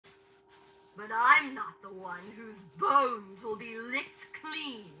But I'm not the one whose bones will be licked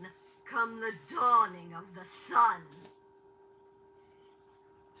clean come the dawning of the sun.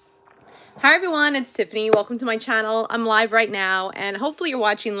 Hi everyone, it's Tiffany. Welcome to my channel. I'm live right now and hopefully you're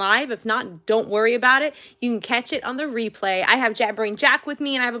watching live. If not, don't worry about it. You can catch it on the replay. I have Jabbering Jack with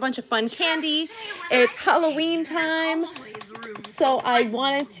me and I have a bunch of fun candy. It's Halloween time, so I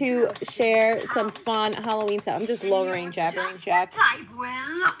wanted to share some fun Halloween stuff. I'm just lowering Jabbering Jack. Type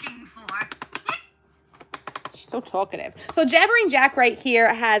we're looking for. She's so talkative. So Jabbering Jack right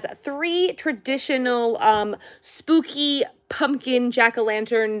here has 3 traditional spooky pumpkin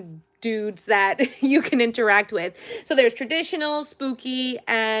jack-o'-lantern dudes that you can interact with. So there's traditional, spooky,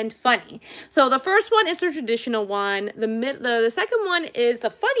 and funny. So the first one is the traditional one. The second one is the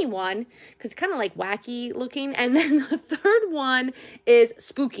funny one because it's kind of like wacky looking. And then the third one is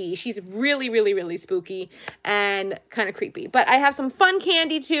spooky. She's really, really, really spooky and kind of creepy. But I have some fun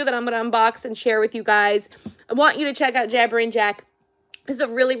candy too that I'm going to unbox and share with you guys. I want you to check out Jabbering Jack. This is a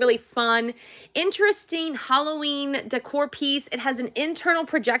really, really fun, interesting Halloween decor piece. It has an internal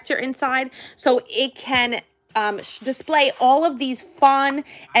projector inside, so it can display all of these fun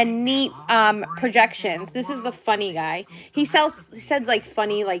and neat projections. This is the funny guy. He says like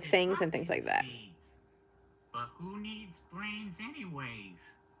funny like things and things like that. But who needs brains anyways?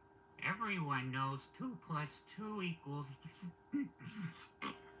 Everyone knows 2 + 2 equals...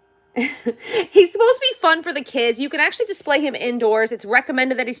 He's supposed to be fun for the kids. You can actually display him indoors. It's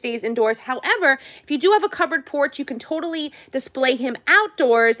recommended that he stays indoors. However, if you do have a covered porch, you can totally display him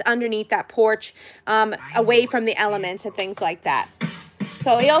outdoors underneath that porch, away from the elements and things like that.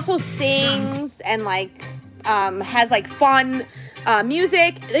 So he also sings and like has like fun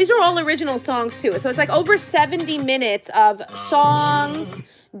music. These are all original songs too. So it's like over 70 minutes of songs,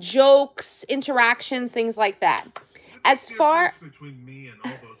 jokes, interactions, things like that. As far between me and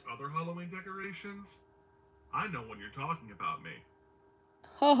all those other Halloween decorations, I know when you're talking about me.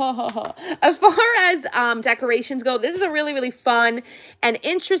 As far as decorations go, this is a really, really fun and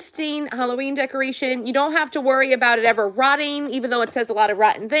interesting Halloween decoration. You don't have to worry about it ever rotting, even though it says a lot of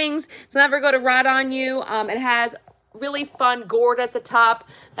rotten things. It's never going to rot on you. It has really fun gourd at the top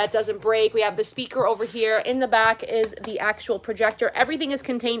that doesn't break. We have the speaker over here. In the back is the actual projector. Everything is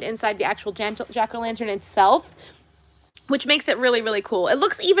contained inside the actual jack-o'-lantern itself, which makes it really, really cool. It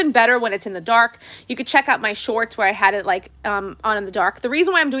looks even better when it's in the dark. You could check out my shorts where I had it like on in the dark. The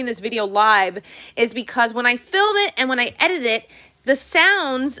reason why I'm doing this video live is because when I film it and when I edit it, the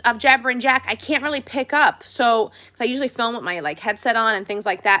sounds of Jabbering Jack, I can't really pick up. So, because I usually film with my like headset on and things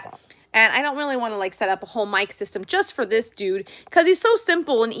like that. And I don't really want to like set up a whole mic system just for this dude because he's so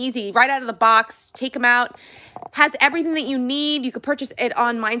simple and easy. Right out of the box, take him out. Has everything that you need. You could purchase it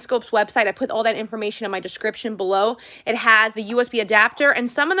on Mindscope's website. I put all that information in my description below. It has the USB adapter, and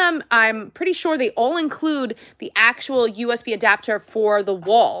some of them, I'm pretty sure they all include the actual USB adapter for the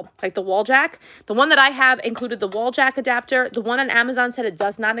wall, like the wall jack. The one that I have included the wall jack adapter. The one on Amazon said it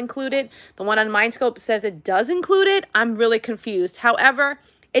does not include it. The one on Mindscope says it does include it. I'm really confused. However,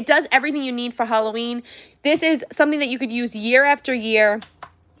 it does everything you need for Halloween. This is something that you could use year after year,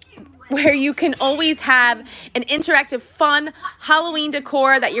 where you can always have an interactive, fun Halloween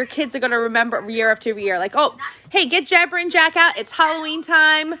decor that your kids are going to remember year after year. Like, oh, hey, get Jabbering Jack out. It's Halloween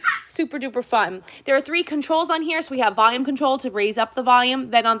time. Super duper fun. There are 3 controls on here. So we have volume control to raise up the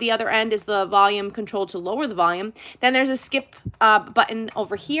volume. Then on the other end is the volume control to lower the volume. Then there's a skip button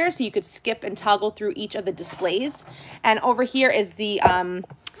over here. So you could skip and toggle through each of the displays. And over here is the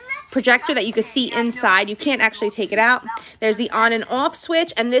projector that you can see inside. You can't actually take it out. There's the on and off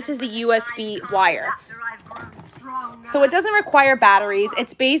switch, and this is the USB wire. So it doesn't require batteries.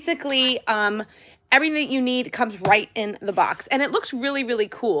 It's basically everything that you need comes right in the box, and it looks really, really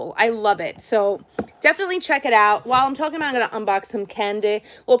cool. I love it. So definitely check it out. While I'm talking about it, I'm going to unbox some candy.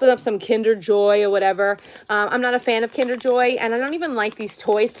 We'll open up some Kinder Joy or whatever. I'm not a fan of Kinder Joy, and I don't even like these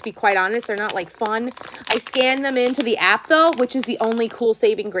toys, to be quite honest. They're not like fun. I scan them into the app though, which is the only cool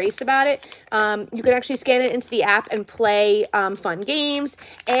saving grace about it. You can actually scan it into the app and play fun games,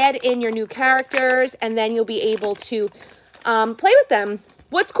 add in your new characters, and then you'll be able to play with them.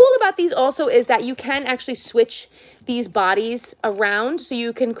 What's cool about these also is that you can actually switch these bodies around, so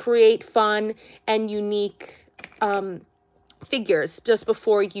you can create fun and unique figures. Just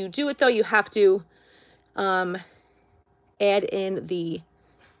before you do it though, you have to add in the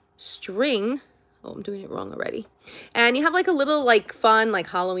string. Oh, I'm doing it wrong already. And you have like a little like fun like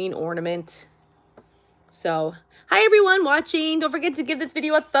Halloween ornament. So Hi everyone watching. Don't forget to give this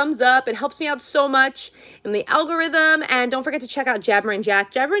video a thumbs up. It helps me out so much in the algorithm. And don't forget to check out Jabbering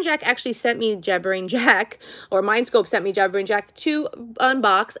Jack. Jabbering Jack actually sent me Jabbering Jack, or Mindscope sent me Jabbering Jack to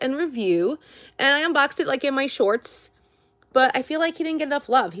unbox and review. And I unboxed it like in my shorts. But I feel like he didn't get enough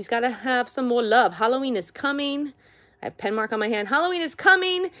love. He's got to have some more love. Halloween is coming. I have pen mark on my hand. Halloween is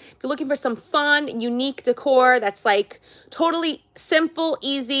coming. If you're looking for some fun, unique decor that's like totally simple,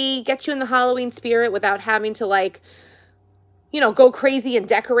 easy, get you in the Halloween spirit without having to like, you know, go crazy and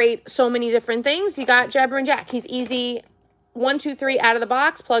decorate so many different things, you got Jabbering Jack. He's easy. 1, 2, 3 out of the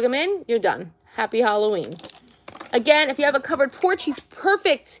box. Plug him in. You're done. Happy Halloween. Again, if you have a covered porch, he's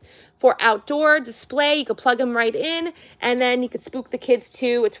perfect for outdoor display. You could plug him right in, and then you could spook the kids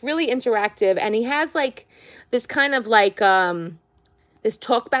too. It's really interactive, and he has like this kind of like this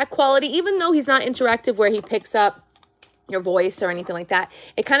talkback quality, even though he's not interactive where he picks up your voice or anything like that.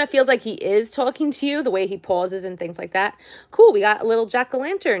 It kind of feels like he is talking to you, the way he pauses and things like that. Cool, we got a little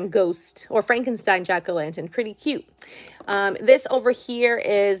jack-o'-lantern ghost, or Frankenstein jack-o'-lantern. Pretty cute. This over here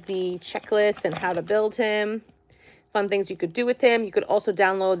is the checklist and how to build him. Fun things you could do with him. You could also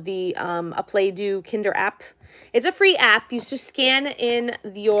download the A Play Do Kinder app. It's a free app. You just scan in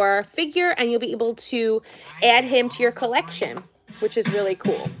your figure and you'll be able to add him to your collection, which is really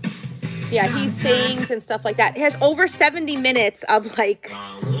cool. Yeah, he sings and stuff like that. It has over 70 minutes of like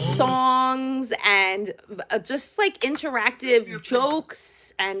songs and just like interactive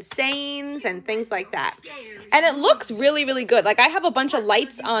jokes and sayings and things like that. And it looks really, really good. Like I have a bunch of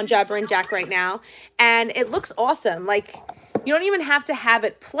lights on Jabbering Jack right now and it looks awesome. Like you don't even have to have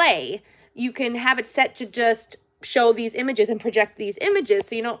it play. You can have it set to just show these images and project these images,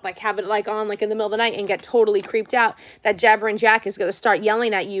 so you don't like have it like on like in the middle of the night and get totally creeped out that Jabbering Jack is going to start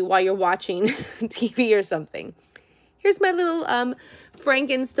yelling at you while you're watching TV or something. Here's my little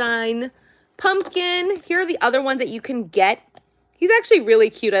Frankenstein pumpkin. Here are the other ones that you can get. He's actually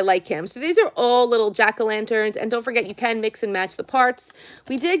really cute. I like him. So these are all little jack-o'-lanterns, and don't forget you can mix and match the parts.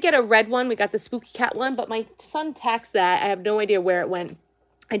 We did get a red one. We got the spooky cat one, but my son taxed that. I have no idea where it went.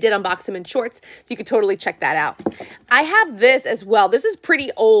 I did unbox them in shorts, so you could totally check that out. I have this as well. This is pretty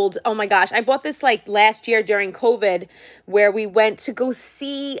old. Oh my gosh. I bought this like last year during COVID where we went to go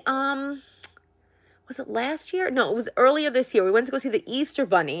see, was it last year? No, it was earlier this year. We went to go see the Easter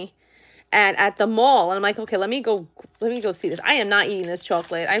Bunny and at the mall. And I'm like, okay, let me go see this. I am not eating this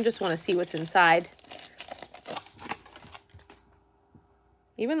chocolate. I just want to see what's inside.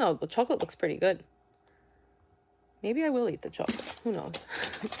 Even though the chocolate looks pretty good. Maybe I will eat the chocolate. Who knows?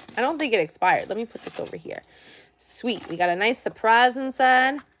 I don't think it expired. Let me put this over here. Sweet. We got a nice surprise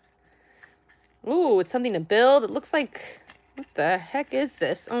inside. Ooh, it's something to build. It looks like... What the heck is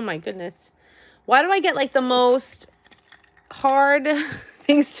this? Oh my goodness. Why do I get like the most hard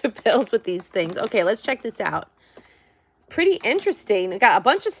things to build with these things? Okay, let's check this out. Pretty interesting. We got a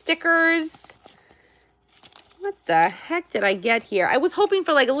bunch of stickers. What the heck did I get here? I was hoping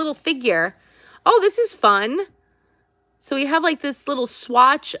for like a little figure. Oh, this is fun. So we have like this little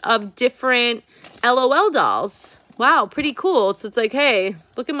swatch of different LOL dolls. Wow, pretty cool. So it's like, hey,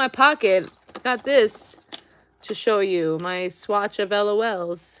 look in my pocket. I got this to show you, my swatch of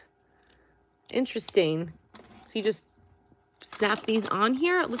LOLs. Interesting. So you just snap these on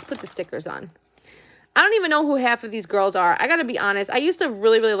here. Let's put the stickers on. I don't even know who half of these girls are. I gotta be honest. I used to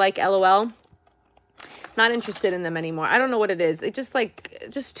really, really like LOL. Not interested in them anymore. I don't know what it is. It just like,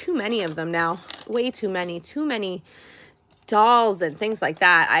 just too many of them now. Way too many. Too many dolls and things like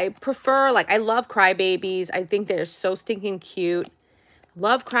that. I prefer, like, I love crybabies. I think they're so stinking cute.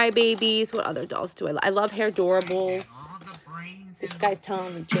 Love crybabies. What other dolls do I love? I love hair adorables. This guy's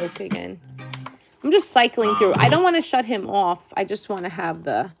telling a joke again. I'm just cycling through. I don't want to shut him off. I just want to have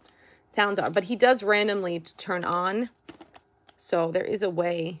the sounds on. But he does randomly turn on. So there is a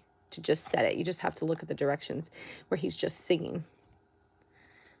way to just set it. You just have to look at the directions where he's just singing.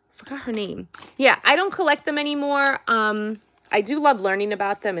 Forgot her name. Yeah, I don't collect them anymore. I do love learning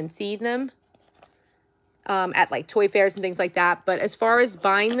about them and seeing them at like toy fairs and things like that. But as far as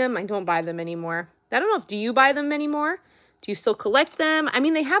buying them, I don't buy them anymore. I don't know if, do you buy them anymore? Do you still collect them? I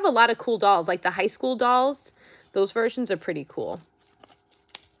mean, they have a lot of cool dolls, like the high school dolls. Those versions are pretty cool.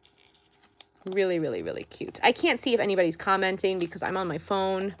 Really, really, really cute. I can't see if anybody's commenting because I'm on my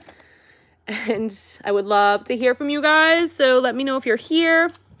phone. And I would love to hear from you guys. So let me know if you're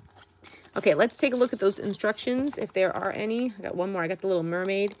here. Okay, let's take a look at those instructions, if there are any. I got one more. I got the little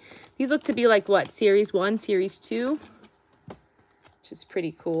mermaid. These look to be like, what, Series 1, Series 2? Which is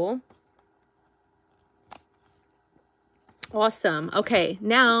pretty cool. Awesome. Okay,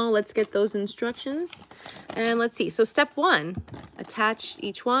 now let's get those instructions. And let's see. So step 1, attach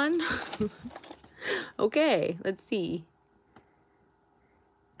each one. Okay, let's see.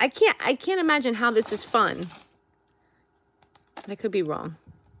 I can't imagine how this is fun. I could be wrong.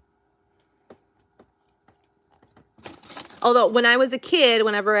 Although when I was a kid,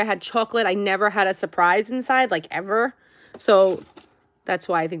 whenever I had chocolate, I never had a surprise inside, like ever. So that's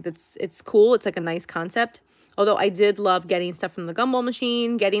why I think it's cool. It's like a nice concept. Although I did love getting stuff from the gumball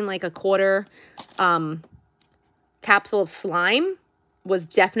machine, getting like a quarter capsule of slime was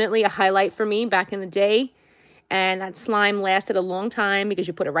definitely a highlight for me back in the day. And that slime lasted a long time because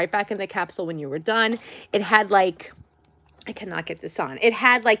you put it right back in the capsule when you were done. It had like, I cannot get this on. It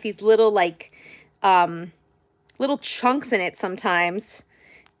had like these little like, little chunks in it sometimes.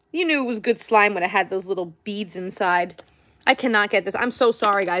 You knew it was good slime when it had those little beads inside. I cannot get this. I'm so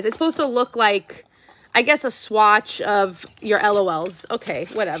sorry, guys. It's supposed to look like, I guess, a swatch of your LOLs. Okay,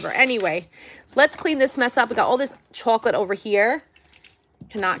 whatever. Anyway, let's clean this mess up. We got all this chocolate over here.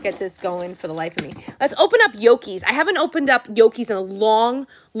 Cannot get this going for the life of me. Let's open up Yoki's. I haven't opened up Yoki's in a long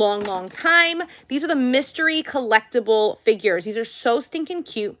time. These are the mystery collectible figures. These are so stinking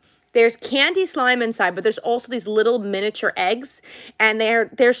cute. There's candy slime inside, but there's also these little miniature eggs, and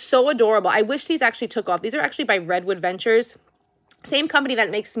they're so adorable. I wish these actually took off. These are actually by Redwood Ventures, same company that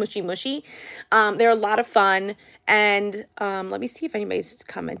makes Smushy Mushy. They're a lot of fun, and let me see if anybody's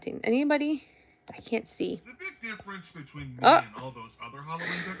commenting. Anybody? I can't see. The big difference between me and all those other Halloween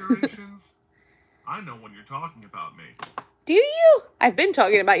decorations, I know when you're talking about me. Do you? I've been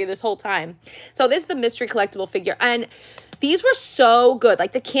talking about you this whole time. So this is the mystery collectible figure, and these were so good.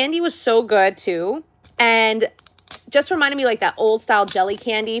 Like the candy was so good too, and just reminded me like that old style jelly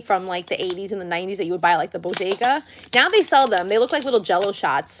candy from like the 80s and the 90s that you would buy at, like the bodega. Now they sell them. They look like little Jello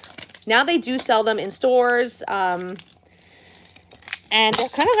shots. Now they do sell them in stores, and they're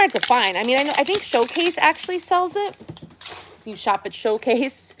kind of hard to find. I mean, I think Showcase actually sells it. If you shop at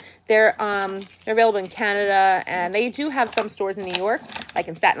Showcase, they're available in Canada, and they do have some stores in New York, like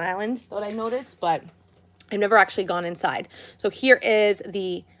in Staten Island, what I noticed, but I've never actually gone inside. So here is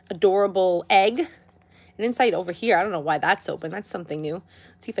the adorable egg. And inside over here, I don't know why that's open. That's something new.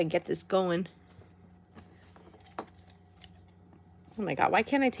 Let's see if I can get this going. Oh my God, why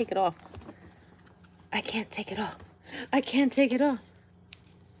can't I take it off? I can't take it off. I can't take it off.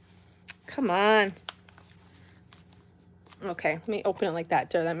 Come on. Okay, let me open it like that.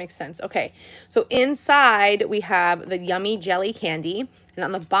 There, that makes sense. Okay, so inside we have the yummy jelly candy, and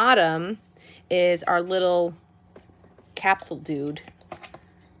on the bottom is our little capsule dude.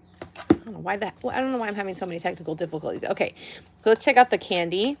 I don't know why that. Well, I don't know why I'm having so many technical difficulties. Okay, so let's check out the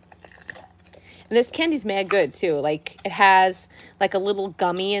candy. And this candy's mad good too. Like it has like a little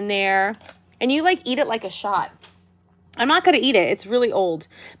gummy in there, and you like eat it like a shot. I'm not gonna eat it. It's really old,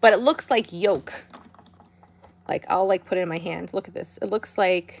 but it looks like yolk. Like I'll like put it in my hand. Look at this. It looks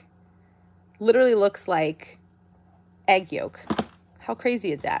like, literally looks like egg yolk. How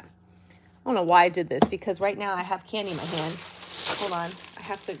crazy is that? I don't know why I did this, because right now I have candy in my hand. Hold on. I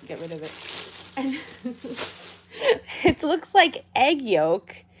have to get rid of it. And it looks like egg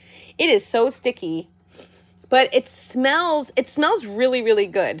yolk. It is so sticky, but it smells really, really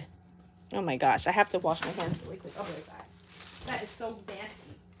good. Oh my gosh. I have to wash my hands really quick. I'll be right back. That is so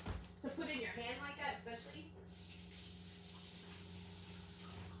nasty. To put in your hand like that, especially.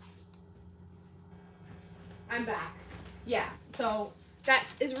 I'm back. Yeah, so that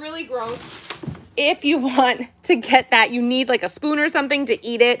is really gross. If you want to get that, you need like a spoon or something to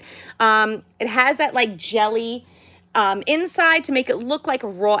eat it. It has that like jelly inside to make it look like a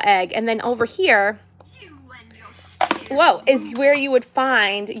raw egg. And then over here, whoa, is where you would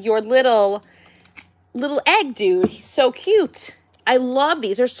find your little egg dude. He's so cute. I love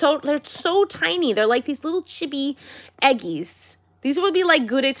these. They're so tiny. They're like these little chibi eggies. These would be like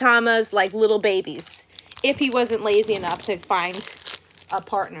Gudetama's like little babies if he wasn't lazy enough to find a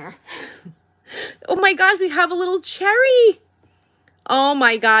partner. Oh my gosh, we have a little cherry. Oh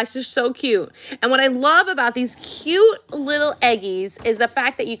my gosh, they're so cute. And what I love about these cute little eggies is the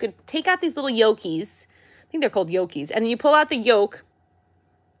fact that you could take out these little yolkies. I think they're called yolkies. And then you pull out the yolk,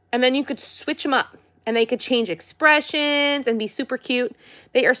 and then you could switch them up. And they could change expressions and be super cute.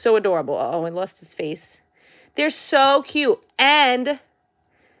 They are so adorable. Oh, I lost his face. They're so cute. And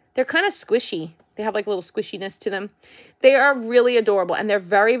they're kind of squishy. They have like a little squishiness to them. They are really adorable. And they're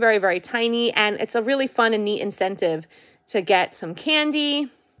very, very, very tiny. And it's a really fun and neat incentive to get some candy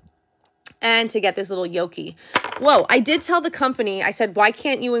and to get this little yoki. Whoa, I did tell the company, I said, why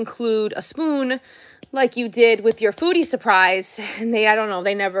can't you include a spoon like you did with your foodie surprise? And I don't know,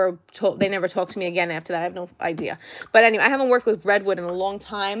 they never talked to me again after that. I have no idea. But anyway, I haven't worked with Redwood in a long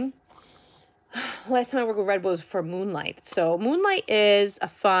time. Last time I worked with Redwood was for Moonlight. So Moonlight is a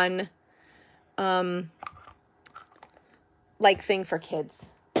fun like thing for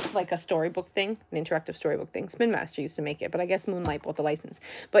kids, like a storybook thing, an interactive storybook thing. Spin Master used to make it, but I guess Moonlight bought the license.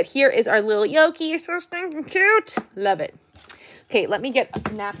 But here is our little Yoki. So stinking cute. Love it. Okay, let me get a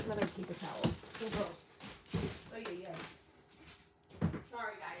nap. Let me keep a towel. So gross. Oh, yeah.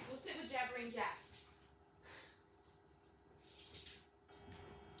 Sorry, guys. We'll sit with Jabbering Jack.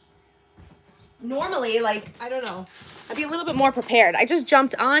 Normally, like, I don't know, I'd be a little bit more prepared. I just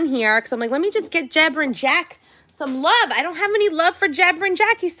jumped on here because I'm like, let me just get Jabbering Jack some love. I don't have any love for Jabbering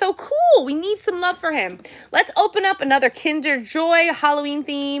Jack. He's so cool. We need some love for him. Let's open up another Kinder Joy Halloween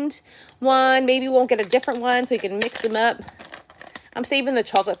themed one. Maybe we won't get a different one so we can mix them up. I'm saving the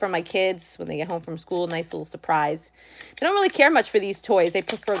chocolate for my kids when they get home from school. Nice little surprise. They don't really care much for these toys. They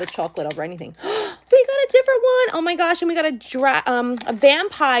prefer the chocolate over anything. We got a different one. Oh my gosh, and we got a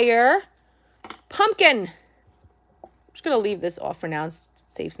vampire pumpkin. I'm just going to leave this off for now and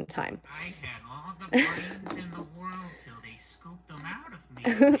save some time. I had all the brains in the world till they scooped them out of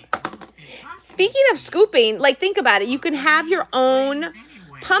me. Speaking of scooping, like, think about it. You can have your own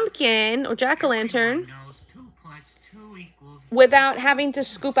pumpkin or jack-o'-lantern without having to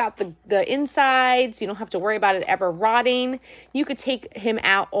scoop out the insides. You don't have to worry about it ever rotting. You could take him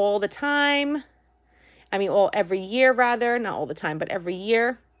out all the time. I mean, every year, rather. Not all the time, but every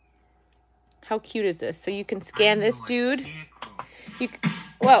year. How cute is this? So you can scan this dude.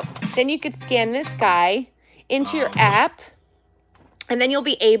 Then you could scan this guy into your app, and then you'll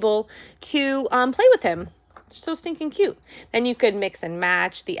be able to play with him. They're so stinking cute. Then you could mix and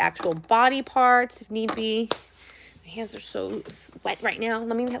match the actual body parts if need be. My hands are so wet right now.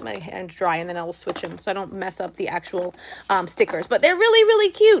 Let me get my hands dry, and then I will switch them so I don't mess up the actual stickers. But they're really, really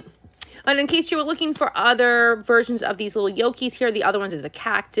cute. And in case you were looking for other versions of these little Yokis here, the other ones is a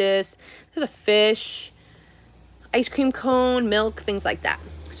cactus. There's a fish, ice cream cone, milk, things like that.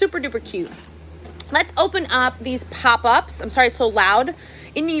 Super duper cute. Let's open up these pop-ups. I'm sorry it's so loud.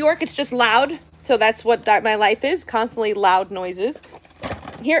 In New York, it's just loud. So that's what my life is, constantly loud noises.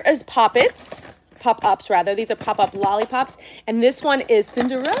 Here is pop-ups rather. These are pop-up lollipops. And this one is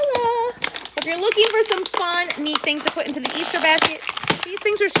Cinderella. If you're looking for some fun, neat things to put into the Easter basket, these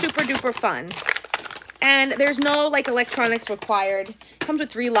things are super duper fun. And there's no like electronics required. Comes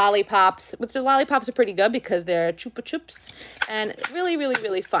with 3 lollipops. But the lollipops are pretty good because they're Chupa Chups. And really, really,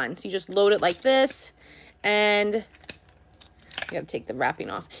 really fun. So you just load it like this. And you gotta take the wrapping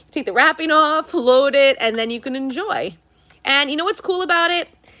off. You take the wrapping off, load it, and then you can enjoy. And you know what's cool about it?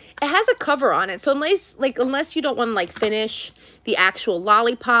 It has a cover on it. So unless you don't want to like finish the actual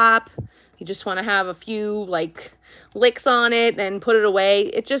lollipop, you just want to have a few like licks on it and put it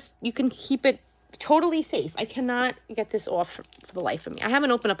away. You can keep it totally safe. I cannot get this off for the life of me. I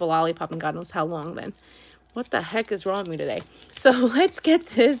haven't opened up a lollipop in God knows how long then. What the heck is wrong with me today? So let's get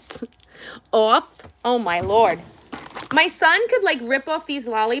this off. Oh my Lord. My son could like rip off these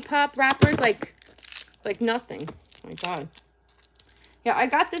lollipop wrappers like nothing. Oh my God. Yeah, I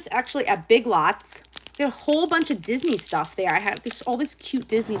got this actually at Big Lots. They had a whole bunch of Disney stuff there. I had all this cute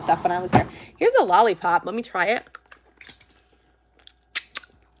Disney stuff when I was there. Here's a lollipop. Let me try it.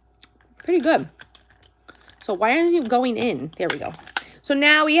 Pretty good. So why aren't you going in? There we go. So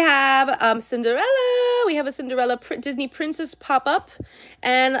now we have Cinderella. We have a Cinderella Disney Princess pop-up.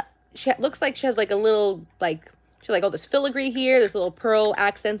 And she looks like she has like a little, she's like all this filigree here. This little pearl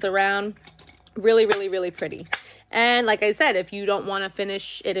accents around. Really, really, really pretty. And like I said, if you don't want to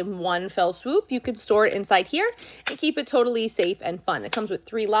finish it in one fell swoop, you can store it inside here and keep it totally safe and fun. It comes with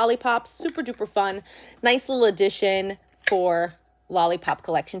 3 lollipops, super duper fun. Nice little addition for lollipop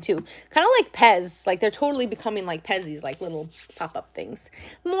collection too. Kind of like Pez, like they're totally becoming like Pez, these like little pop-up things.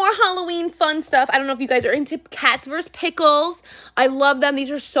 More Halloween fun stuff. I don't know if you guys are into Cats vs. Pickles. I love them.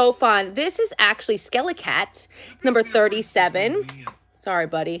 These are so fun. This is actually Skelecat, number 37. Sorry,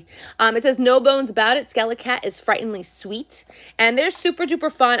 buddy. It says no bones about it. Skelecat is frighteningly sweet. And they're super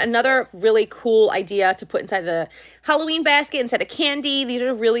duper fun. Another really cool idea to put inside the Halloween basket instead of candy. These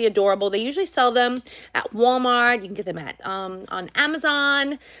are really adorable. They usually sell them at Walmart. You can get them at on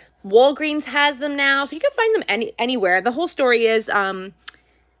Amazon. Walgreens has them now. So you can find them anywhere. The whole story is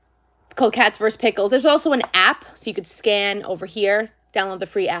it's called Cats vs. Pickles. There's also an app. So you could scan over here. Download the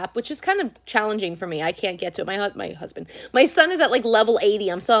free app, which is kind of challenging for me. I can't get to it. My son is at like level 80.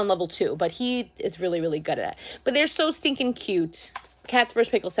 I'm still on level 2, but he is really, really good at it. But they're so stinking cute. Cats vs.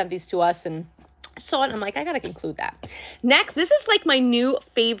 Pickles sent these to us and I saw it and I'm like, I gotta include that. Next, this is like my new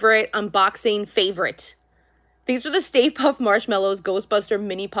favorite unboxing favorite. These are the Stay Puft Marshmallows Ghostbuster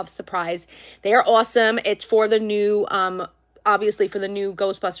Mini Puff Surprise. They are awesome. It's for the new obviously for the new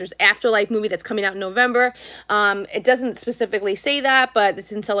Ghostbusters Afterlife movie that's coming out in November. It doesn't specifically say that, but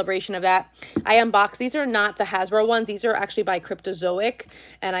it's in celebration of that. I unboxed, these are not the Hasbro ones. These are actually by Cryptozoic,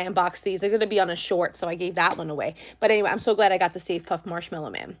 and I unboxed these. They're going to be on a short, so I gave that one away. But anyway, I'm so glad I got the Stay Puft Marshmallow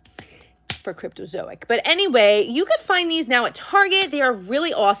Man for Cryptozoic. But anyway, you could find these now at Target. They are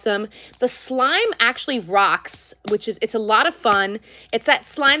really awesome. The slime actually rocks, it's a lot of fun. It's that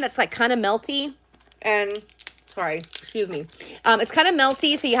slime that's like kind of melty, and sorry, excuse me. It's kind of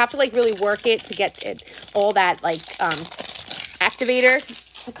melty, so you have to like really work it to get it all that like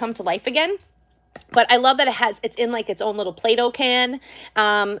activator to come to life again. But I love that it's in like its own little Play-Doh can,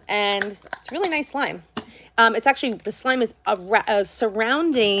 and it's really nice slime. It's actually, the slime is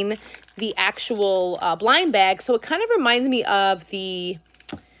surrounding the actual blind bag, so it kind of reminds me of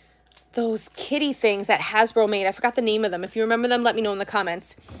those kitty things that Hasbro made. I forgot the name of them. If you remember them, let me know in the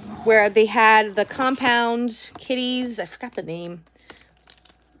comments. Where they had the compound kitties. I forgot the name.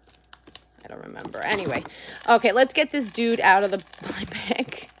 I don't remember. Anyway. Okay, let's get this dude out of the blind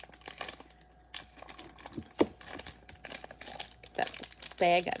bag. Get that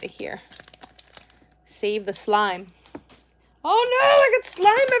bag out of here. Save the slime. Oh no, I got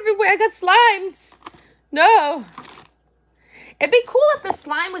slime everywhere. I got slimed. No. It'd be cool if the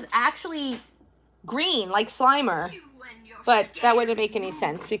slime was actually green, like Slimer. But that wouldn't make any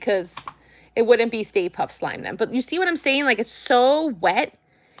sense because it wouldn't be Stay Puft slime then. But you see what I'm saying? Like, it's so wet,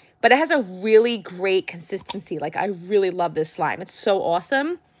 but it has a really great consistency. Like, I really love this slime. It's so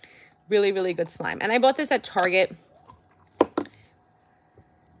awesome. Really, really good slime. And I bought this at Target.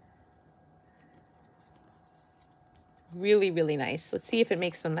 Really, really nice. Let's see if it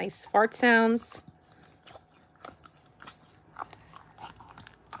makes some nice fart sounds.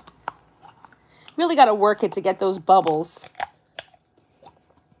 Really got to work it to get those bubbles.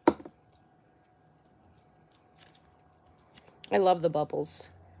 I love the bubbles.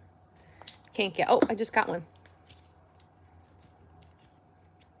 Can't get... Oh, I just got one.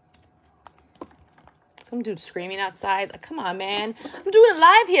 Some dude screaming outside. Like, come on, man. I'm doing it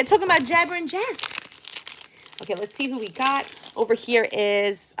live here, talking about Jabbering Jack. Okay, let's see who we got. Over here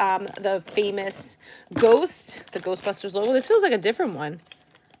is the famous Ghost, the Ghostbusters logo. This feels like a different one.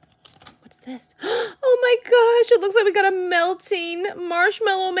 What's this? Oh my gosh, it looks like we got a melting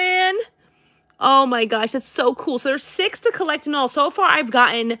Marshmallow Man. Oh my gosh, that's so cool. So there's 6 to collect in all. So far, I've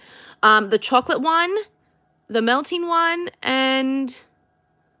gotten the chocolate one, the melting one, and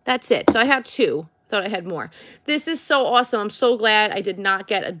that's it. So I had 2. Thought I had more. This is so awesome. I'm so glad I did not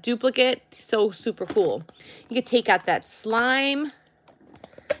get a duplicate. So super cool. You can take out that slime.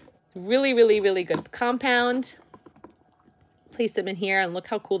 Really, really, really good compound. Place them in here and look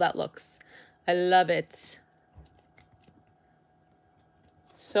how cool that looks. I love it.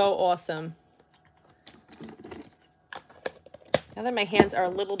 So awesome. Now that my hands are a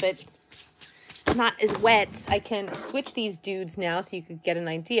little bit not as wet, I can switch these dudes now so you could get an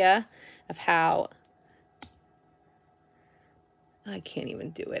idea of how... I can't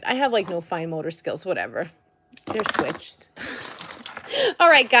even do it. I have like no fine motor skills, whatever. They're switched. All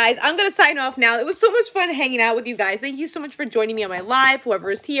right, guys, I'm going to sign off now. It was so much fun hanging out with you guys. Thank you so much for joining me on my live, whoever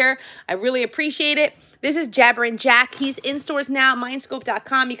is here. I really appreciate it. This is Jabbering Jack. He's in stores now,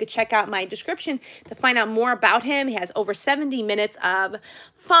 mindscope.com. You could check out my description to find out more about him. He has over 70 minutes of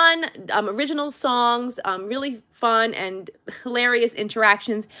fun, original songs, really fun and hilarious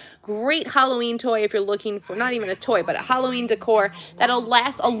interactions. Great Halloween toy if you're looking for, not even a toy, but a Halloween decor that'll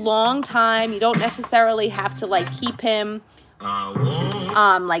last a long time. You don't necessarily have to, like, keep him...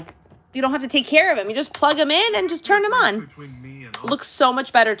 like, you don't have to take care of him. You just plug him in and just turn him on. Looks so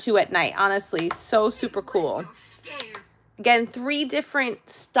much better too at night, honestly. So super cool. Again, 3 different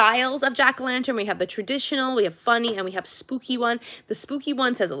styles of jack-o'-lantern. We have the traditional, we have funny, and we have spooky one. The spooky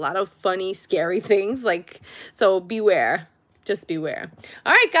one says a lot of funny, scary things, like, so beware. Just beware.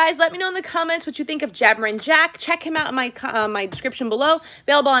 All right, guys, let me know in the comments what you think of Jabbering Jack. Check him out in my description below.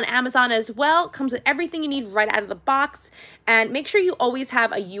 Available on Amazon as well. Comes with everything you need right out of the box. And make sure you always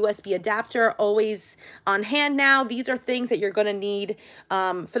have a USB adapter always on hand now. These are things that you're going to need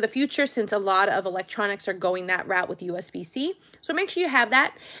for the future since a lot of electronics are going that route with USB-C. So make sure you have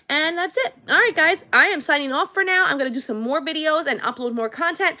that. And that's it. All right, guys, I am signing off for now. I'm going to do some more videos and upload more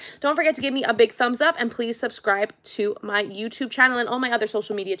content. Don't forget to give me a big thumbs up and please subscribe to my YouTube channel and all my other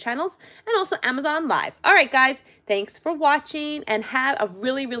social media channels and also Amazon Live. All right, guys, thanks for watching and have a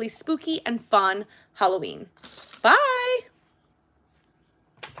really, really spooky and fun Halloween. Bye.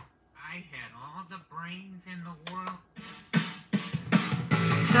 I had all the brains in the world.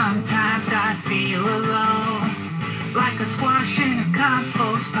 Sometimes I feel alone, like a squash in a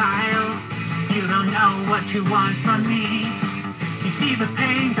compost pile. You don't know what you want from me. see the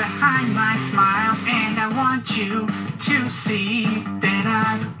pain behind my smile, and I want you to see that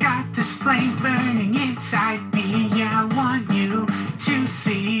I've got this flame burning inside me. Yeah, I want you to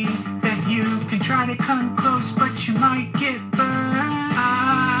see that you can try to come close, but you might get burned.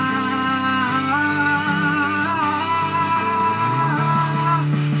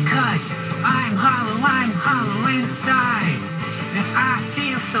 Cause I'm hollow inside, and I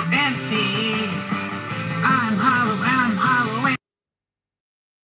feel so empty. I'm